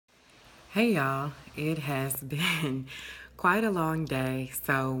Hey y'all, it has been quite a long day.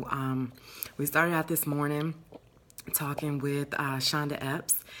 We started out this morning talking with Shonda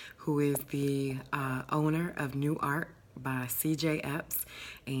Epps, who is the owner of New Art by CJ Epps,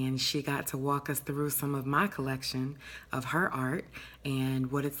 and she got to walk us through some of my collection of her art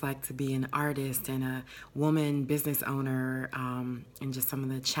and what it's like to be an artist and a woman business owner, and just some of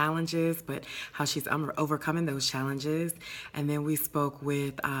the challenges, but how she's overcoming those challenges. And then we spoke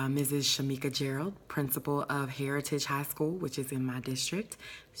with Mrs. Shamika Gerald, principal of Heritage High School, which is in my district.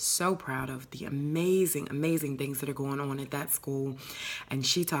 So proud of the amazing things that are going on at that school. And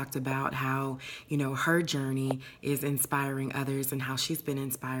she talked about how, her journey is inspiring others and how she's been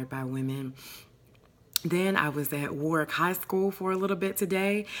inspired by women. Then I was at Warwick High School for a little bit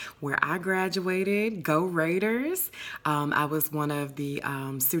today, where I graduated. Go Raiders! I was one of the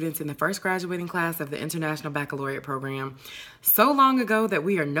students in the first graduating class of the International Baccalaureate program. So long ago that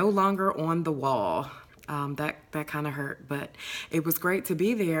we are no longer on the wall. That kind of hurt, but it was great to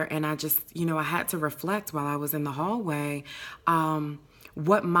be there. And I just, I had to reflect while I was in the hallway,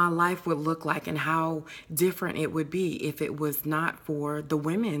 what my life would look like and how different it would be if it was not for the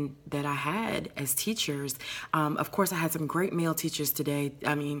women that I had as teachers. Of course, I had some great male teachers today.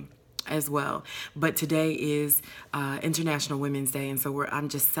 As well. But today is International Women's Day, and so I'm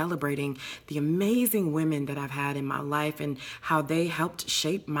just celebrating the amazing women that I've had in my life and how they helped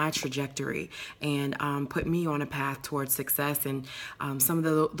shape my trajectory and put me on a path towards success. And some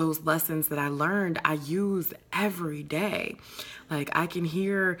of those lessons that I learned, I use every day. Like, I can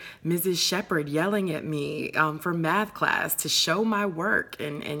hear Mrs. Shepherd yelling at me for math class to show my work,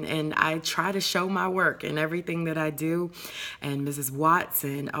 and I try to show my work in everything that I do. And Mrs.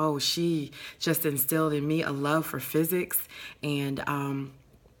 Watson, she just instilled in me a love for physics. And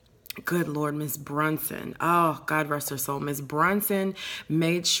good Lord, Miss Brunson. Oh, God rest her soul. Miss Brunson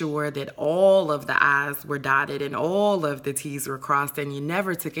made sure that all of the I's were dotted and all of the T's were crossed, and you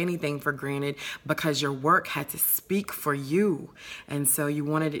never took anything for granted because your work had to speak for you. And so you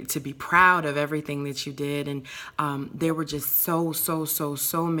wanted it to be proud of everything that you did. And there were just so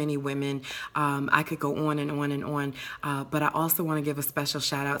many women. I could go on and on and on. But I also want to give a special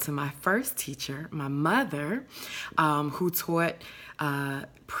shout out to my first teacher, my mother, who taught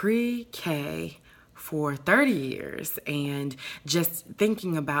pre-K for 30 years, and just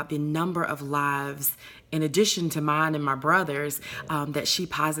thinking about the number of lives in addition to mine and my brother's, that she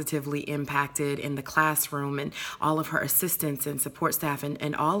positively impacted in the classroom, and all of her assistants and support staff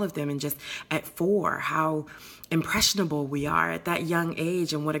and all of them. And just at 4, how impressionable we are at that young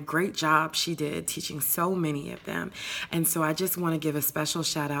age, and what a great job she did teaching so many of them. And so I just want to give a special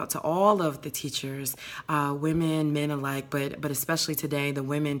shout out to all of the teachers, women, men alike, but especially today, the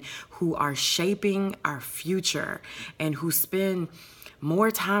women who are shaping our future and who spend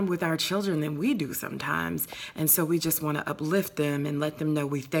more time with our children than we do sometimes. And so we just want to uplift them and let them know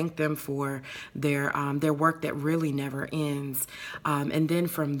we thank them for their work that really never ends. And then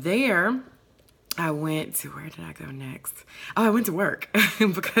from there, I went to, where did I go next? I went to work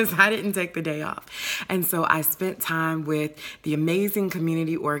because I didn't take the day off. And so I spent time with the amazing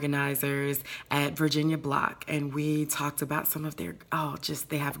community organizers at Virginia Block, and we talked about some of their,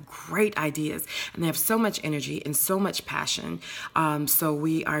 they have great ideas, and they have so much energy and so much passion. So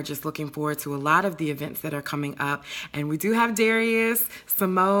we are just looking forward to a lot of the events that are coming up. And we do have Darius,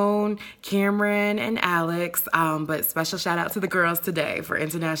 Simone, Cameron, and Alex, but special shout out to the girls today for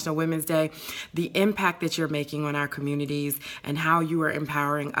International Women's Day. The impact that you're making on our communities and how you are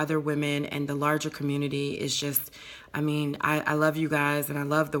empowering other women and the larger community is just, I love you guys, and I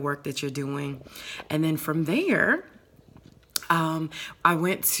love the work that you're doing. And then from there, I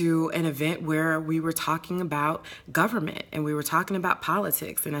went to an event where we were talking about government and we were talking about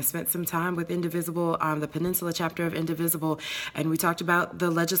politics, and I spent some time with Indivisible, the Peninsula chapter of Indivisible, and we talked about the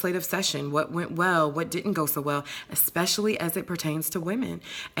legislative session, what went well, what didn't go so well, especially as it pertains to women.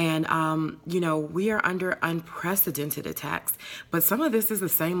 And, we are under unprecedented attacks, but some of this is the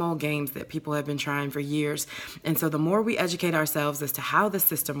same old games that people have been trying for years. And so the more we educate ourselves as to how the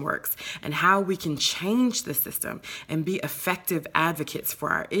system works and how we can change the system and be effective advocates for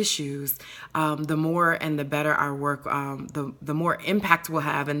our issues, the more and the better our work, the more impact we'll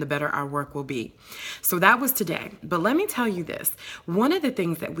have and the better our work will be. So that was today. But let me tell you this. One of the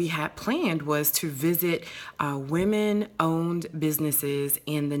things that we had planned was to visit women-owned businesses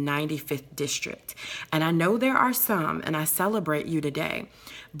in the 95th district. And I know there are some, and I celebrate you today,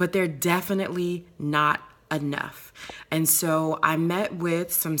 but they're definitely not enough. And so I met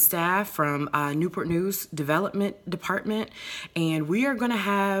with some staff from Newport News Development Department, and we are going to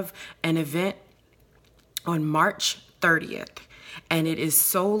have an event on March 30th. and it is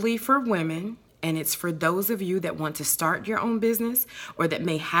solely for women. And it's for those of you that want to start your own business or that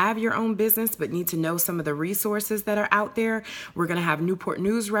may have your own business but need to know some of the resources that are out there. We're going to have Newport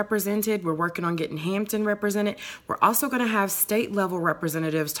News represented. We're working on getting Hampton represented. We're also going to have state level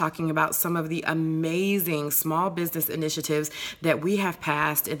representatives talking about some of the amazing small business initiatives that we have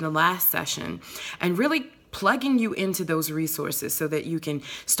passed in the last session, and really plugging you into those resources so that you can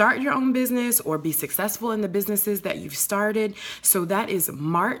start your own business or be successful in the businesses that you've started. So that is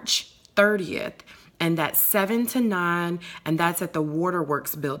March 30th, and that's 7 to 9, and that's at the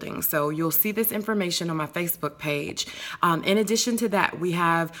Waterworks building. So you'll see this information on my Facebook page. In addition to that, we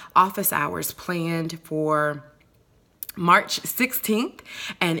have office hours planned for March 16th,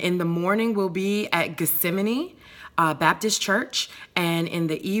 and in the morning we'll be at Gethsemane Baptist Church, and in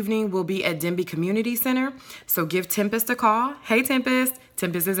the evening we'll be at Denby Community Center. So give Tempest a call. Hey, Tempest.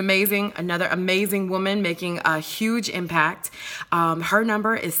 Tempest is amazing. Another amazing woman making a huge impact. Her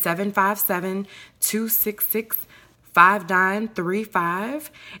number is 757-266-5935,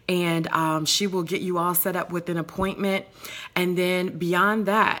 and she will get you all set up with an appointment. And then beyond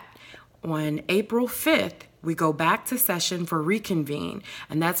that, on April 5th, we go back to session for Reconvene,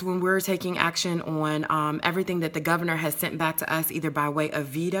 and that's when we're taking action on everything that the governor has sent back to us, either by way of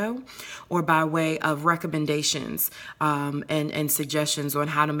veto or by way of recommendations and suggestions on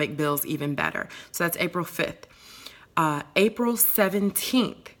how to make bills even better. So that's April 5th. April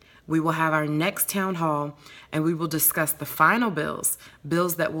 17th, we will have our next town hall, and we will discuss the final bills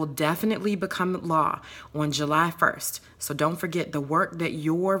that will definitely become law on July 1st. So don't forget the work that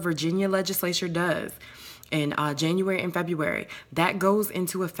your Virginia legislature does in January and February. That goes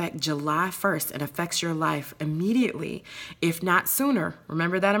into effect July 1st and affects your life immediately, if not sooner.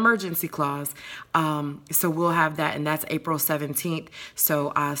 Remember that emergency clause. So we'll have that, and that's April 17th.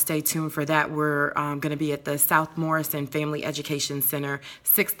 So stay tuned for that. We're going to be at the South Morrison Family Education Center,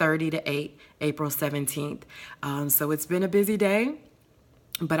 6:30 to 8, April 17th. So it's been a busy day,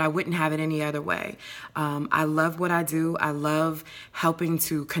 but I wouldn't have it any other way. I love what I do. I love helping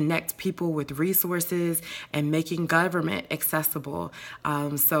to connect people with resources and making government accessible.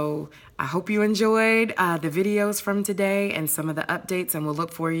 So I hope you enjoyed the videos from today and some of the updates, and we'll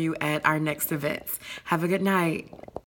look for you at our next events. Have a good night.